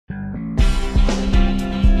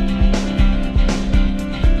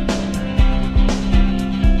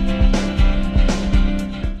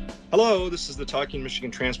Hello, this is the Talking Michigan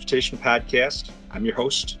Transportation Podcast. I'm your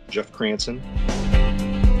host, Jeff Cranson.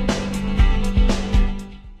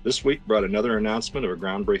 This week brought another announcement of a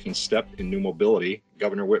groundbreaking step in new mobility.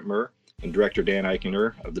 Governor Whitmer and Director Dan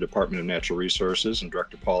Eichinger of the Department of Natural Resources and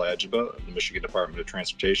Director Paul Ajiba of the Michigan Department of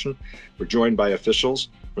Transportation were joined by officials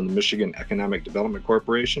from the Michigan Economic Development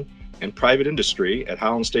Corporation and private industry at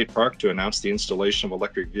Holland State Park to announce the installation of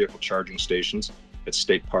electric vehicle charging stations at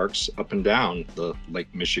state parks up and down the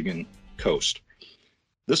Lake Michigan coast.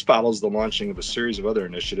 This follows the launching of a series of other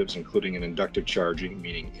initiatives, including an inductive charging,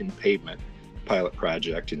 meaning in pavement, pilot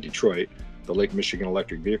project in Detroit, the Lake Michigan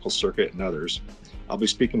Electric Vehicle Circuit, and others. I'll be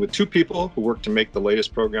speaking with two people who work to make the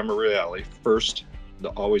latest program a reality. First, the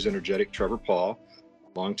always energetic Trevor Paul,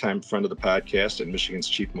 longtime friend of the podcast and Michigan's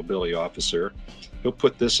Chief Mobility Officer. He'll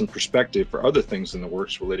put this in perspective for other things in the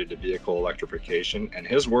works related to vehicle electrification and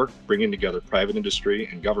his work bringing together private industry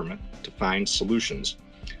and government to find solutions.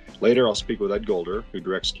 Later, I'll speak with Ed Golder, who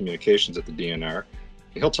directs communications at the DNR,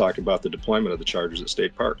 and he'll talk about the deployment of the chargers at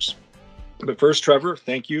state parks. But first, Trevor,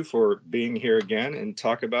 thank you for being here again and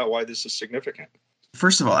talk about why this is significant.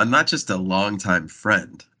 First of all, I'm not just a longtime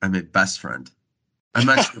friend. I'm a best friend. I'm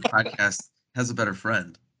not sure the podcast has a better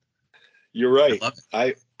friend. You're right. I love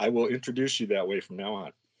it. I will introduce you that way from now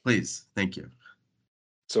on. Please. Thank you.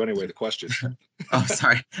 So anyway, the question. Oh,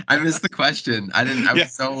 sorry. I missed the question.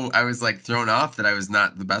 I was like thrown off that I was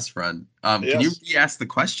not the best friend. Can you re-ask the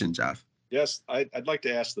question, Jeff? Yes, I'd like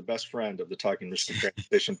to ask the best friend of the Talking Michigan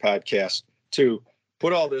Transportation Podcast to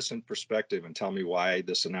put all this in perspective and tell me why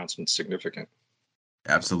this announcement's significant.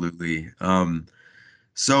 Absolutely.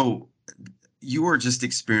 So you are just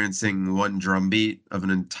experiencing one drumbeat of an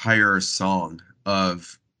entire song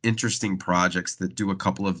of interesting projects that do a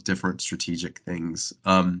couple of different strategic things.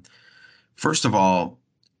 First of all,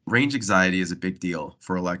 range anxiety is a big deal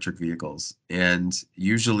for electric vehicles, and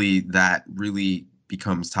usually that really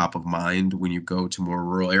becomes top of mind when you go to more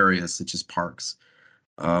rural areas such as parks,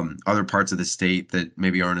 other parts of the state that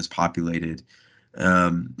maybe aren't as populated.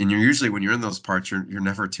 And you're usually, when you're in those parts, you're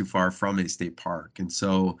never too far from a state park. And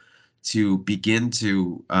so to begin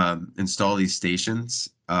to install these stations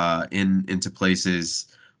into places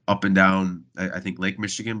up and down, I think, Lake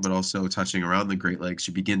Michigan, but also touching around the Great Lakes,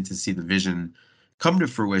 you begin to see the vision come to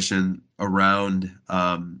fruition around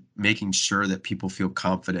making sure that people feel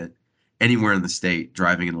confident anywhere in the state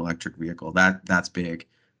driving an electric vehicle. That's big.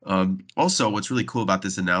 Also, what's really cool about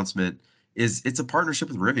this announcement is it's a partnership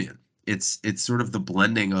with Rivian. It's sort of the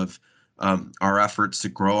blending of our efforts to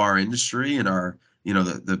grow our industry and our,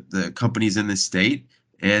 the companies in this state,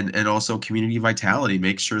 and also community vitality,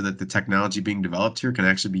 make sure that the technology being developed here can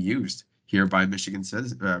actually be used here by Michigan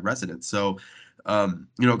residents. So,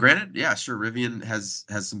 granted, yeah, sure, Rivian has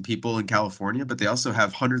some people in California, but they also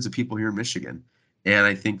have hundreds of people here in Michigan. And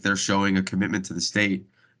I think they're showing a commitment to the state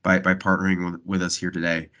by partnering with us here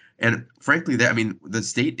today. And frankly, the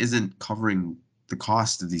state isn't covering the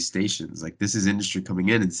cost of these stations. Like, this is industry coming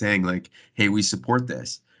in and saying, like, hey, we support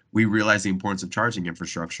this. We realize the importance of charging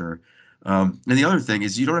infrastructure. And the other thing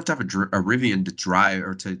is, you don't have to have a Rivian to drive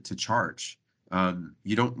or to charge.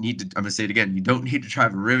 You don't need to, I'm going to say it again, you don't need to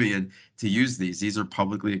drive a Rivian to use these. These are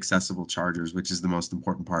publicly accessible chargers, which is the most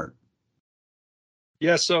important part.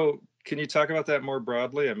 Yeah, so can you talk about that more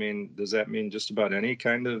broadly? I mean, does that mean just about any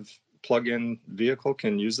kind of plug-in vehicle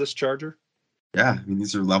can use this charger? Yeah, I mean,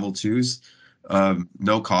 these are level 2s.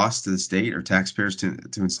 No cost to the state or taxpayers to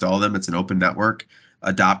install them. It's an open network.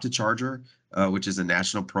 Adopt a Charger, which is a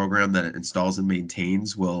national program that it installs and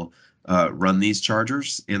maintains, will run these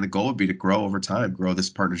chargers. And the goal would be to grow this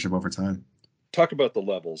partnership over time. Talk about the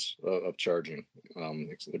levels of charging.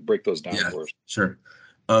 Break those down for us. Sure.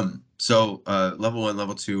 So level 1,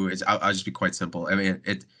 level 2 is, I'll just be quite simple. I mean,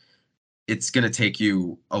 it's going to take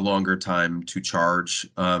you a longer time to charge,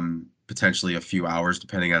 potentially a few hours,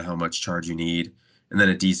 depending on how much charge you need. And then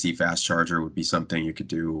a DC fast charger would be something you could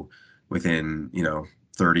do within,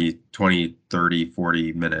 20, 30,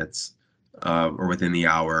 40 minutes, or within the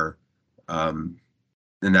hour. And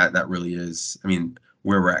that really is, I mean,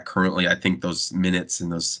 where we're at currently. I think those minutes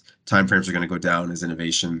and those timeframes are going to go down as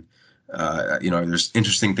innovation. There's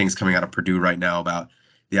interesting things coming out of Purdue right now about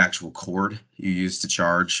the actual cord you use to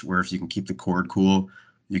charge, where if you can keep the cord cool,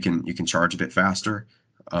 you can charge a bit faster.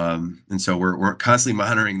 And so we're constantly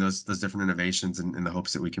monitoring those different innovations in the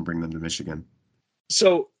hopes that we can bring them to Michigan.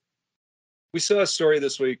 So we saw a story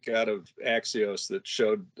this week out of Axios that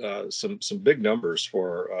showed some big numbers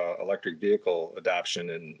for electric vehicle adoption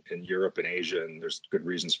in Europe and Asia, and there's good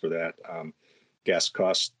reasons for that. Gas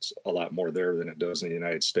costs a lot more there than it does in the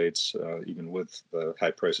United States, even with the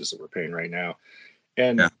high prices that we're paying right now.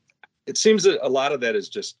 And it seems that a lot of that is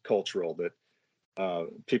just cultural, that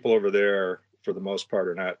people over there, for the most part,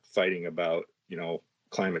 are not fighting about,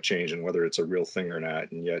 climate change and whether it's a real thing or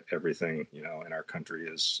not. And yet everything, in our country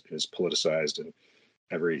is politicized, and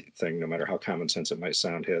everything, no matter how common sense it might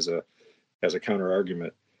sound, has a counter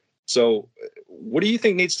argument. So what do you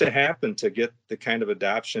think needs to happen to get the kind of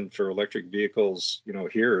adoption for electric vehicles,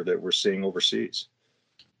 here that we're seeing overseas?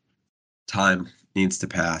 Time needs to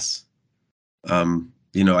pass.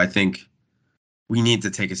 I think we need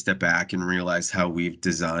to take a step back and realize how we've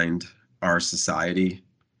designed our society,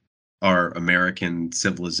 our American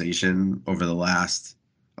civilization over the last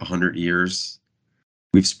 100 years.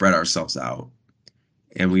 We've spread ourselves out,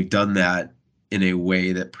 and we've done that in a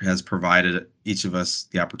way that has provided each of us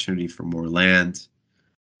the opportunity for more land.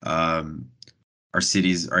 Our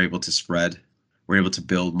cities are able to spread. We're able to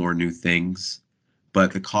build more new things.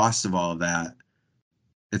 But the cost of all of that,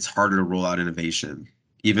 it's harder to roll out innovation,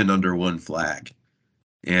 even under one flag.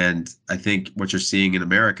 And I think what you're seeing in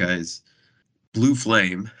America is blue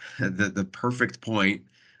flame, the perfect point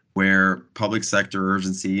where public sector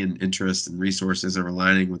urgency and interest and resources are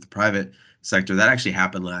aligning with the private sector. That actually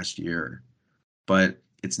happened last year, but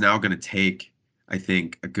it's now going to take, I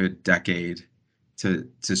think, a good decade to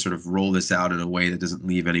sort of roll this out in a way that doesn't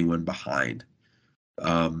leave anyone behind.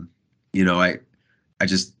 I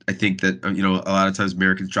think that a lot of times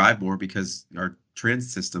Americans drive more because our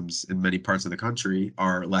transit systems in many parts of the country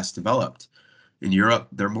are less developed. In Europe,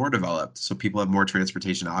 they're more developed, so people have more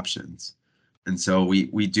transportation options. And so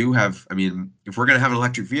we do have, if we're going to have an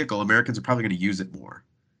electric vehicle, Americans are probably going to use it more.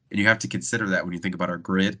 And you have to consider that when you think about our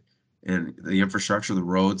grid and the infrastructure, the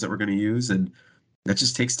roads that we're going to use, and that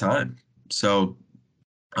just takes time. So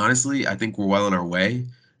honestly, I think we're well on our way.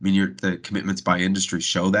 The commitments by industry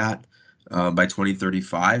show that. By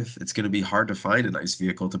 2035, it's going to be hard to find a nice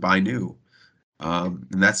vehicle to buy new. And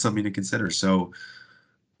that's something to consider. So,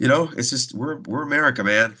 it's just we're America,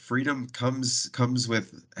 man. Freedom has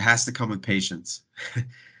to come with patience.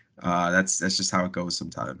 That's just how it goes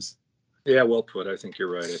sometimes. Yeah, well put. I think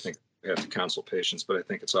you're right. I think we have to counsel patience, but I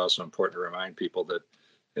think it's also important to remind people that,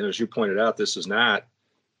 as you pointed out, this is not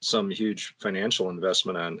some huge financial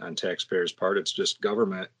investment on taxpayers' part. It's just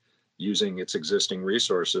government using its existing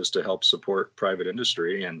resources to help support private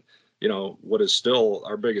industry, and what is still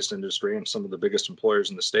our biggest industry and some of the biggest employers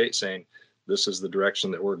in the state saying this is the direction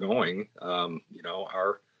that we're going.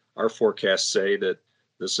 Our forecasts say that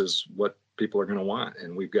this is what people are going to want,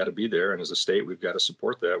 and we've got to be there. And as a state, we've got to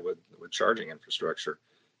support that with charging infrastructure.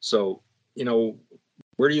 So,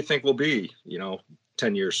 where do you think we'll be,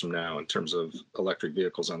 10 years from now in terms of electric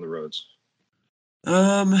vehicles on the roads?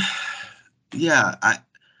 Yeah,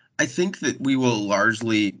 I think that we will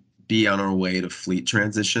largely be on our way to fleet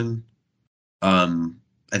transition. I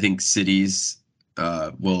think cities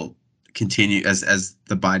will continue as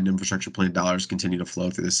the Biden infrastructure plan dollars continue to flow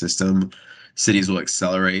through the system. Cities will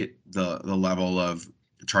accelerate the level of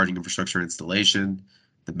charging infrastructure installation,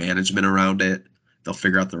 the management around it. They'll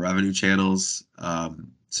figure out the revenue channels.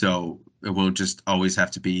 So it won't just always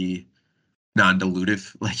have to be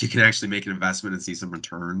non-dilutive. Like, you can actually make an investment and see some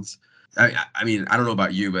returns. I don't know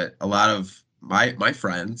about you, but a lot of my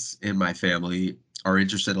friends in my family are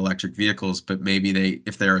interested in electric vehicles, but maybe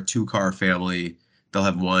if they're a 2-car family, they'll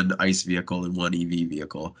have one ICE vehicle and one EV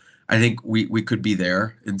vehicle. I think we could be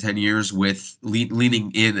there in 10 years with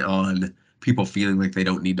leaning in on people feeling like they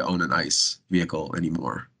don't need to own an ICE vehicle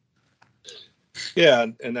anymore. Yeah,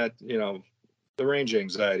 and that, the range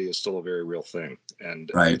anxiety is still a very real thing. And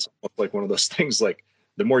right. It's like one of those things, like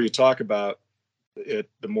the more you talk about it,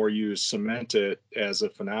 the more you cement it as a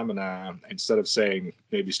phenomenon, instead of saying,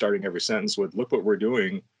 maybe starting every sentence with, look what we're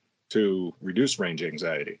doing to reduce range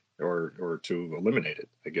anxiety or to eliminate it,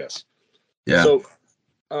 I guess. Yeah. So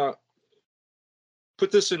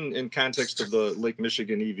put this in context of the Lake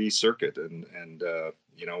Michigan EV circuit and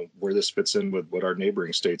where this fits in with what our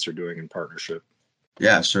neighboring states are doing in partnership.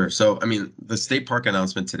 Yeah, sure. So, the state park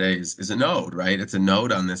announcement today is a node, right? It's a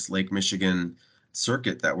node on this Lake Michigan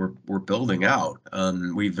circuit that we're building out.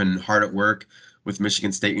 We've been hard at work with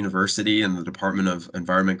Michigan State University and the Department of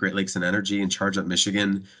Environment, Great Lakes and Energy in charge of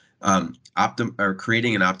Michigan,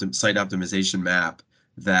 creating an site optimization map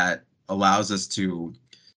that allows us to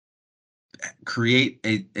create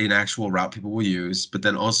an actual route people will use, but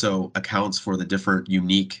then also accounts for the different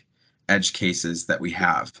unique edge cases that we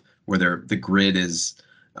have, where the grid is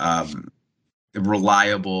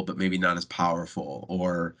reliable, but maybe not as powerful,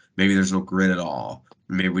 or maybe there's no grid at all.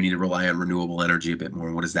 Maybe we need to rely on renewable energy a bit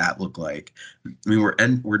more. What does that look like? We're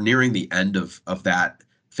nearing the end of that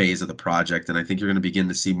phase of the project. And I think you're going to begin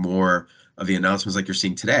to see more of the announcements like you're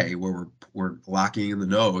seeing today, where we're locking in the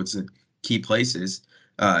nodes at key places,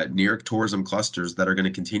 near tourism clusters that are going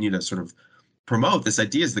to continue to sort of promote this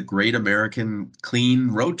idea as the great American clean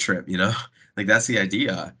road trip, like that's the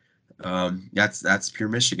idea. That's pure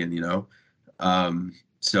Michigan,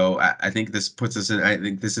 so I think this puts us in, I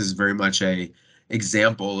think this is very much a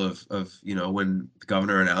example of when the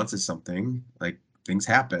governor announces something, like things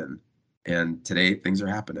happen, and today things are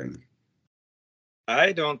happening.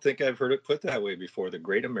 I don't think I've heard it put that way before. The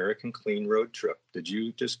Great American Clean Road Trip. Did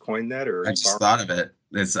you just coin that, or I just thought of it.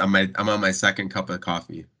 I'm on my second cup of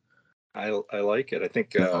coffee. I like it. I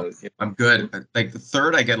think I'm good. Like the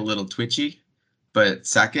third, I get a little twitchy, but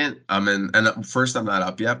second, I'm in. And first, I'm not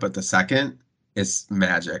up yet, but the second, it's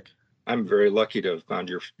magic. I'm very lucky to have found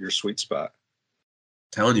your sweet spot.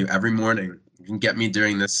 Telling you, every morning you can get me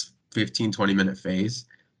during this 15-20 minute phase.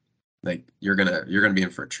 Like you're gonna be in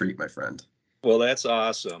for a treat, my friend. Well, that's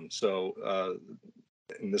awesome. So,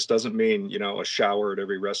 and this doesn't mean a shower at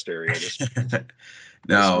every rest area.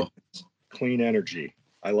 No. This clean energy.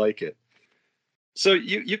 I like it. So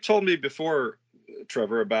you've told me before,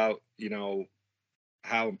 Trevor, about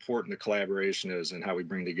how important the collaboration is and how we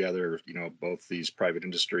bring together both these private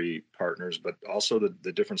industry partners, but also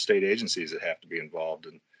the different state agencies that have to be involved.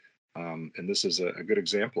 And this is a good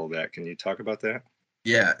example of that. Can you talk about that?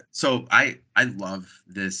 Yeah, so I love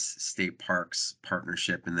this state parks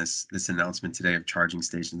partnership and this announcement today of charging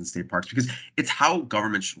stations in state parks, because it's how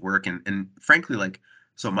government should work. And frankly, like,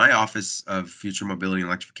 so my office of future mobility and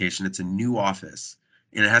electrification, it's a new office,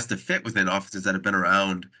 and it has to fit within offices that have been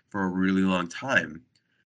around for a really long time.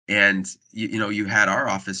 And you had our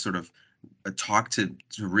office sort of talk to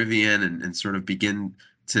Rivian and sort of begin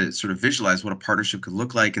to sort of visualize what a partnership could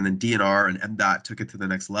look like, and then DNR and MDOT took it to the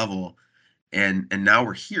next level. And now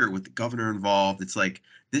we're here with the governor involved. It's like,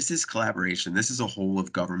 this is collaboration. This is a whole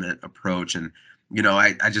of government approach. And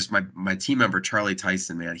I just, my team member Charlie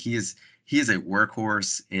Tyson, man, he is a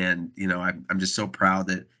workhorse, and I'm just so proud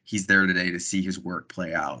that he's there today to see his work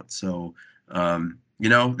play out. So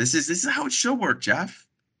this is how it should work, Jeff.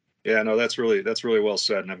 Yeah, no, that's really well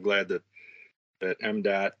said, and I'm glad that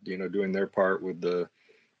MDOT, doing their part with the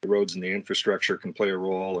roads and the infrastructure can play a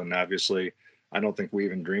role. And obviously, I don't think we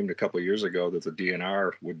even dreamed a couple of years ago that the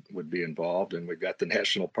DNR would be involved. And we've got the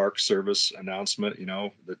National Park Service announcement,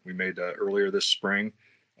 that we made earlier this spring.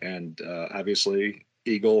 And obviously,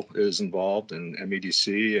 Eagle is involved, and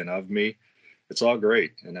MEDC and OVME. It's all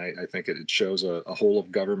great. And I think it shows a whole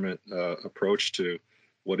of government approach to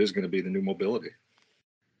what is going to be the new mobility.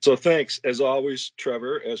 So thanks, as always,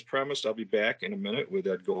 Trevor. As promised, I'll be back in a minute with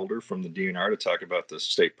Ed Golder from the DNR to talk about the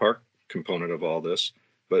state park component of all this.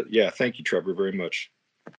 But yeah, thank you, Trevor, very much.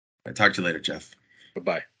 I'll talk to you later, Jeff.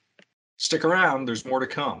 Bye-bye. Stick around. There's more to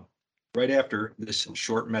come right after this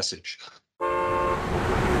short message.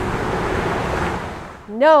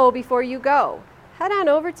 Know before you go. Head on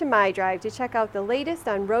over to MyDrive to check out the latest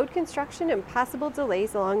on road construction and possible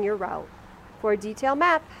delays along your route. For a detailed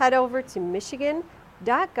map, head over to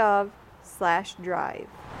michigan.gov/drive.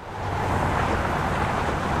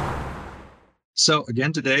 So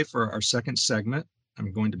again today, for our second segment,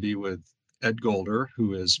 I'm going to be with Ed Golder,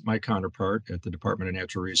 who is my counterpart at the Department of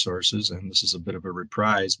Natural Resources. And this is a bit of a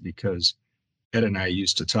reprise because Ed and I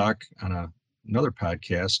used to talk on another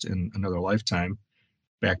podcast in another lifetime,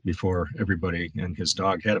 back before everybody and his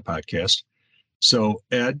dog had a podcast. So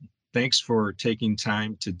Ed, thanks for taking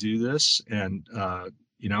time to do this, and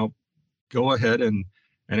go ahead and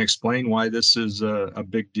explain why this is a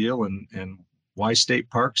big deal, and why state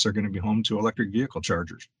parks are going to be home to electric vehicle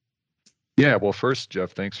chargers. Yeah, well, first,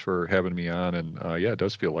 Jeff, thanks for having me on. And yeah, it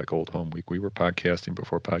does feel like old home week. We were podcasting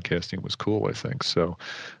before podcasting was cool, I think. So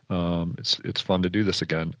it's fun to do this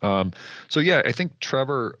again. So yeah, I think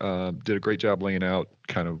Trevor did a great job laying out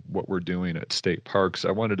kind of what we're doing at state parks.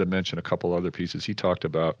 I wanted to mention a couple other pieces. He talked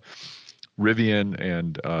about Rivian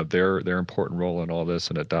and their important role in all this,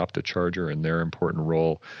 and Adopt a Charger and their important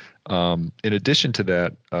role. In addition to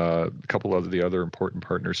that, a couple of the other important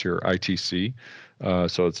partners here, ITC.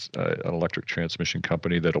 So it's an electric transmission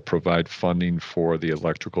company that'll provide funding for the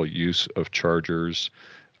electrical use of chargers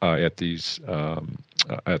at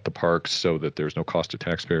the parks, so that there's no cost to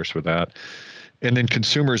taxpayers for that. And then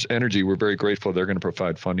Consumers Energy, we're very grateful. They're going to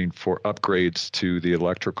provide funding for upgrades to the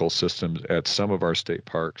electrical systems at some of our state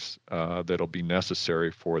parks that'll be necessary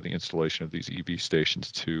for the installation of these EV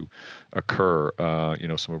stations to occur.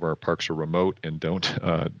 Some of our parks are remote and don't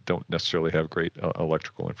necessarily have great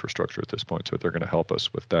electrical infrastructure at this point, so they're going to help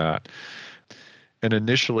us with that. And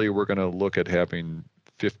initially, we're going to look at having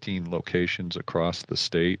 15 locations across the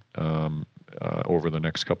state. over the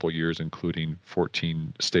next couple of years, including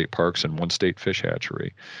 14 state parks and one state fish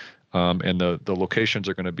hatchery. And the locations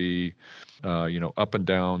are going to be, up and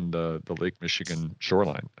down the Lake Michigan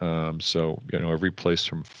shoreline. So every place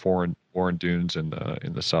from Warren Dunes in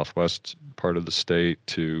the southwest part of the state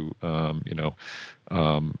to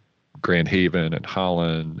Grand Haven and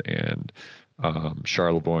Holland and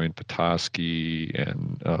Charlevoix and Petoskey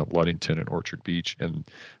and Ludington and Orchard Beach, and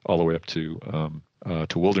all the way up to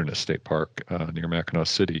Wilderness State Park near Mackinac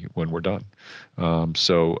City when we're done.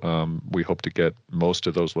 So we hope to get most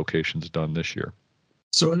of those locations done this year.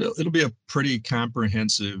 So it'll be a pretty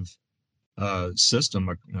comprehensive system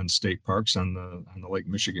on state parks on the Lake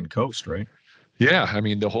Michigan coast, right? Yeah, I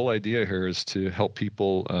mean, the whole idea here is to help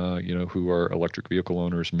people, who are electric vehicle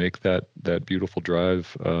owners make that beautiful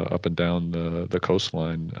drive up and down the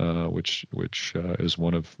coastline, which is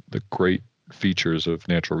one of the great features of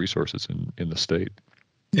natural resources in the state.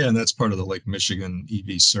 Yeah, and that's part of the Lake Michigan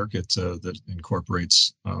EV circuit that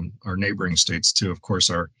incorporates our neighboring states too. Of course,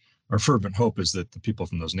 our fervent hope is that the people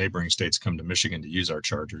from those neighboring states come to Michigan to use our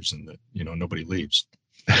chargers, and that nobody leaves.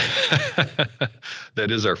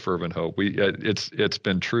 That is our fervent hope. It's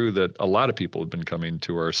been true that a lot of people have been coming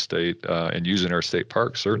to our state and using our state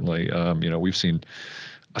parks. Certainly, we've seen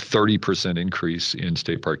a 30% increase in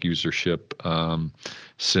state park usership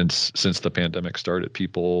since the pandemic started.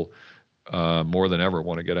 People more than ever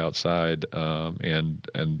want to get outside, and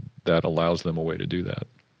that allows them a way to do that.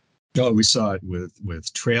 Oh, we saw it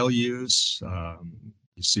with trail use.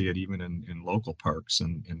 You see it even in local parks,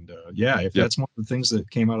 and if that's one of the things that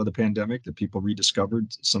came out of the pandemic, that people rediscovered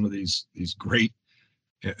some of these great,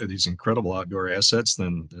 these incredible outdoor assets,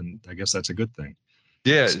 then I guess that's a good thing.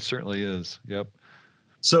 Yeah, it certainly is. Yep.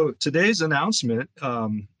 So today's announcement,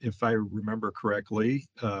 if I remember correctly,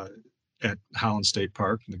 at Holland State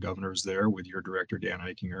Park, the governor is there with your director Dan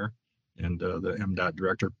Eichinger and the MDOT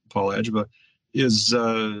director Paul Ageba. Is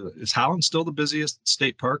Holland still the busiest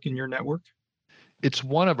state park in your network? It's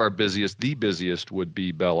one of our busiest. The busiest would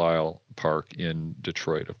be Belle Isle Park in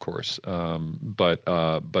Detroit, of course.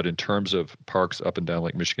 But in terms of parks up and down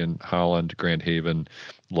Lake Michigan, Holland, Grand Haven,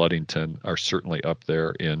 Ludington are certainly up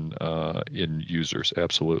there in users.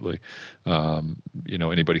 Absolutely.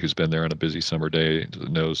 Anybody who's been there on a busy summer day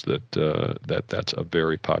knows that that's a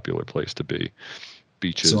very popular place to be.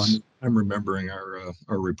 Beaches. So I'm remembering our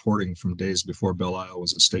reporting from days before Belle Isle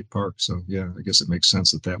was a state park. So yeah, I guess it makes sense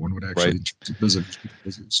that one would actually visit.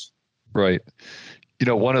 Right.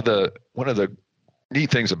 One of the neat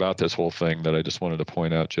things about this whole thing that I just wanted to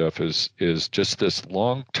point out, Jeff, is just this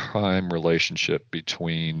long time relationship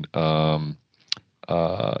between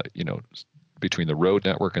between the road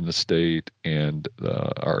network in the state and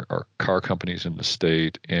our car companies in the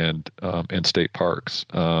state and state parks.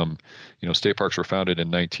 State parks were founded in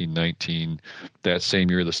 1919. That same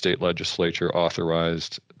year, the state legislature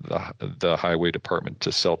authorized the highway department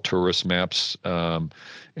to sell tourist maps, and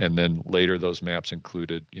then later those maps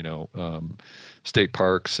included state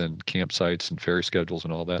parks and campsites and ferry schedules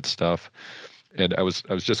and all that stuff. And I was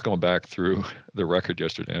just going back through the record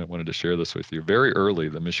yesterday, and I wanted to share this with you. Very early,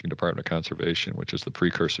 the Michigan Department of Conservation, which is the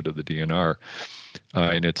precursor to the DNR,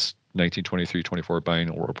 in its 1923-24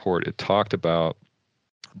 biennial report, it talked about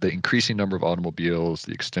the increasing number of automobiles,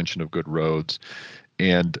 the extension of good roads,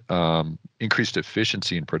 and increased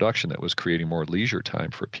efficiency in production that was creating more leisure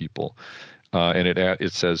time for people. And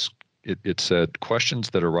it said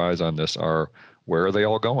questions that arise on this are, where are they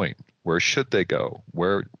all going? Where should they go?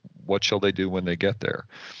 What shall they do when they get there?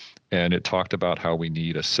 And it talked about how we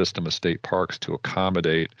need a system of state parks to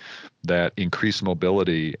accommodate that increased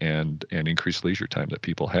mobility and increased leisure time that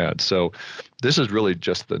people had. So this is really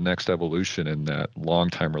just the next evolution in that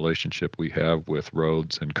long-time relationship we have with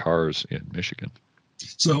roads and cars in Michigan.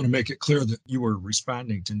 So I want to make it clear that you were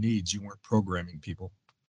responding to needs. You weren't programming people.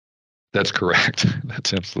 That's correct.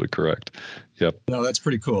 That's absolutely correct. Yep. No, that's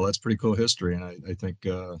pretty cool. That's pretty cool history. And I think,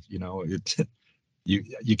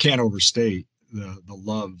 you can't overstate the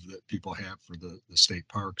love that people have for the state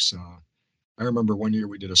parks. I remember one year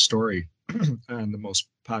we did a story on the most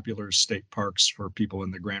popular state parks for people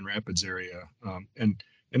in the Grand Rapids area. And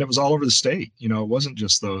it was all over the state. It wasn't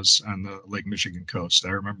just those on the Lake Michigan coast. I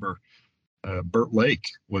remember Burt Lake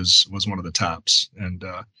was one of the tops. And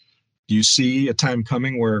do you see a time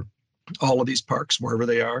coming where all of these parks, wherever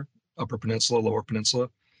they are, Upper Peninsula, Lower Peninsula,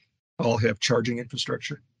 all have charging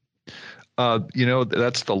infrastructure?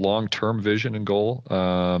 That's the long-term vision and goal.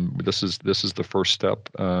 This is the first step.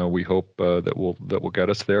 We hope that will get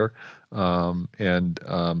us there.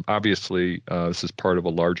 Obviously, this is part of a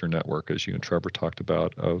larger network, as you and Trevor talked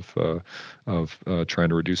about, of trying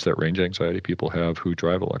to reduce that range anxiety people have who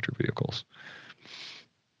drive electric vehicles.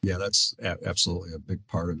 Yeah, that's absolutely a big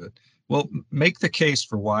part of it. Well, make the case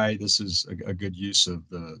for why this is a good use of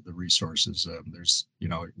the resources. There's,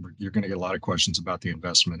 you're going to get a lot of questions about the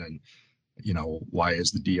investment and, why is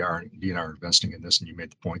the DNR investing in this? And you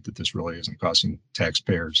made the point that this really isn't costing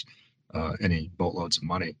taxpayers any boatloads of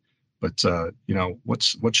money. But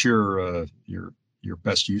what's your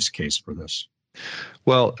best use case for this?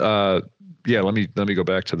 Well, yeah, let me go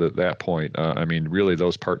back to that point. I mean, really,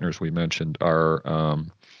 those partners we mentioned are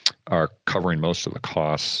covering most of the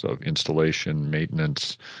costs of installation,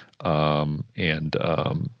 maintenance, and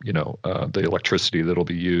the electricity that'll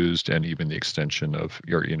be used, and even the extension of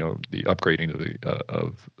the upgrading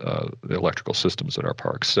of the electrical systems at our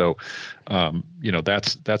parks. So,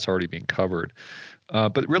 that's already being covered.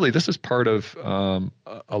 But really, this is part of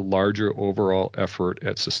a larger overall effort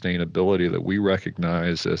at sustainability that we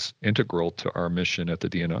recognize as integral to our mission at the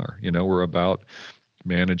DNR. We're about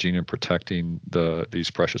managing and protecting these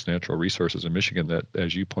precious natural resources in Michigan that,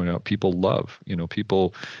 as you point out, people love.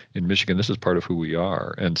 People in Michigan, this is part of who we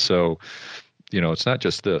are. And so, it's not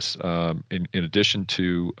just this. In addition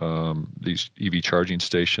to these EV charging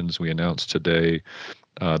stations, we announced today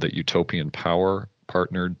that Utopian Power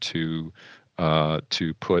partnered to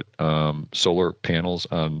put solar panels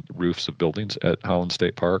on roofs of buildings at Holland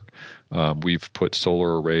State Park. We've put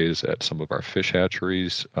solar arrays at some of our fish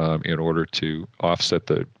hatcheries in order to offset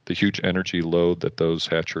the huge energy load that those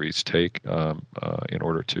hatcheries take in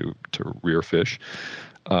order to rear fish.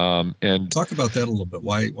 And talk about that a little bit.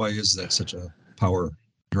 Why is that such a power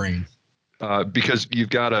drain? Because you've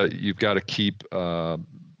got to keep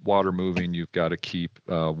water moving. You've got to keep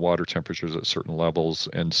water temperatures at certain levels.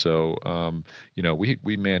 And so,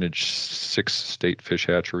 we manage 6 state fish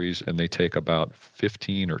hatcheries, and they take about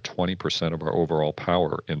 15 or 20% of our overall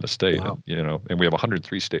power in the state. Wow. And we have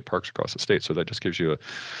 103 state parks across the state. So that just gives you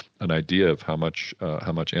an idea of how much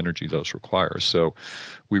energy those require. So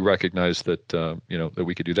we recognize that, that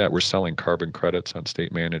we could do that. We're selling carbon credits on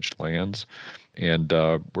state managed lands. And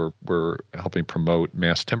we're helping promote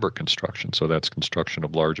mass timber construction. So that's construction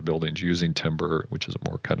of large buildings using timber, which is a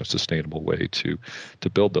more kind of sustainable way to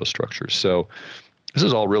build those structures. So this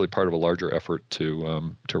is all really part of a larger effort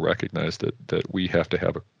to recognize that we have to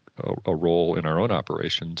have a role in our own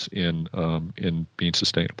operations in being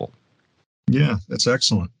sustainable. Yeah, that's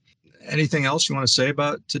excellent. Anything else you want to say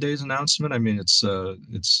about today's announcement? I mean, it's a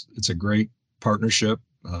great partnership.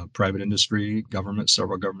 Private industry, government,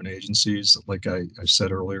 several government agencies. Like I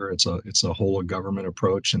said earlier, it's a whole of government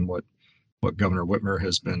approach, and what Governor Whitmer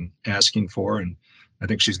has been asking for. And I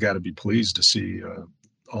think she's got to be pleased to see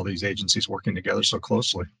all these agencies working together so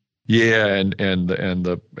closely. Yeah, and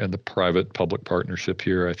the private public partnership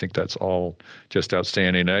here, I think that's all just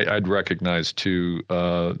outstanding. I'd recognize too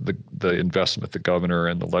the investment the governor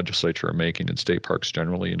and the legislature are making in state parks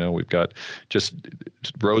generally. We've got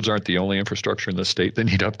roads aren't the only infrastructure in the state that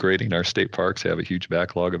need upgrading. Our state parks have a huge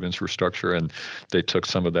backlog of infrastructure, and they took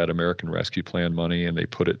some of that American Rescue Plan money and they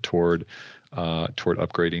put it toward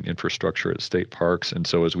upgrading infrastructure at state parks. And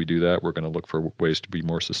so as we do that, we're going to look for ways to be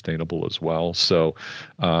more sustainable as well. So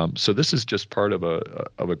this is just part of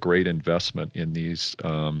a great investment in these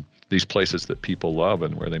places that people love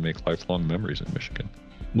and where they make lifelong memories in Michigan.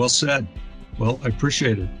 Well said. Well, I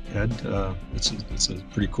appreciate it, Ed. It's a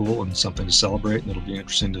pretty cool and something to celebrate, and it'll be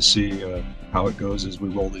interesting to see how it goes as we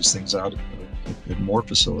roll these things out at more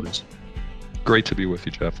facilities. Great to be with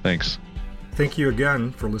you, Jeff. Thanks. Thank you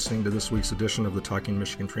again for listening to this week's edition of the Talking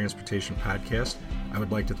Michigan Transportation Podcast. I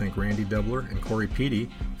would like to thank Randy Debler and Corey Peaty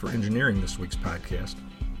for engineering this week's podcast.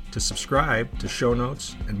 To subscribe to show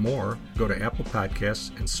notes and more, go to Apple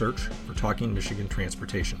Podcasts and search for Talking Michigan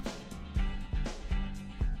Transportation.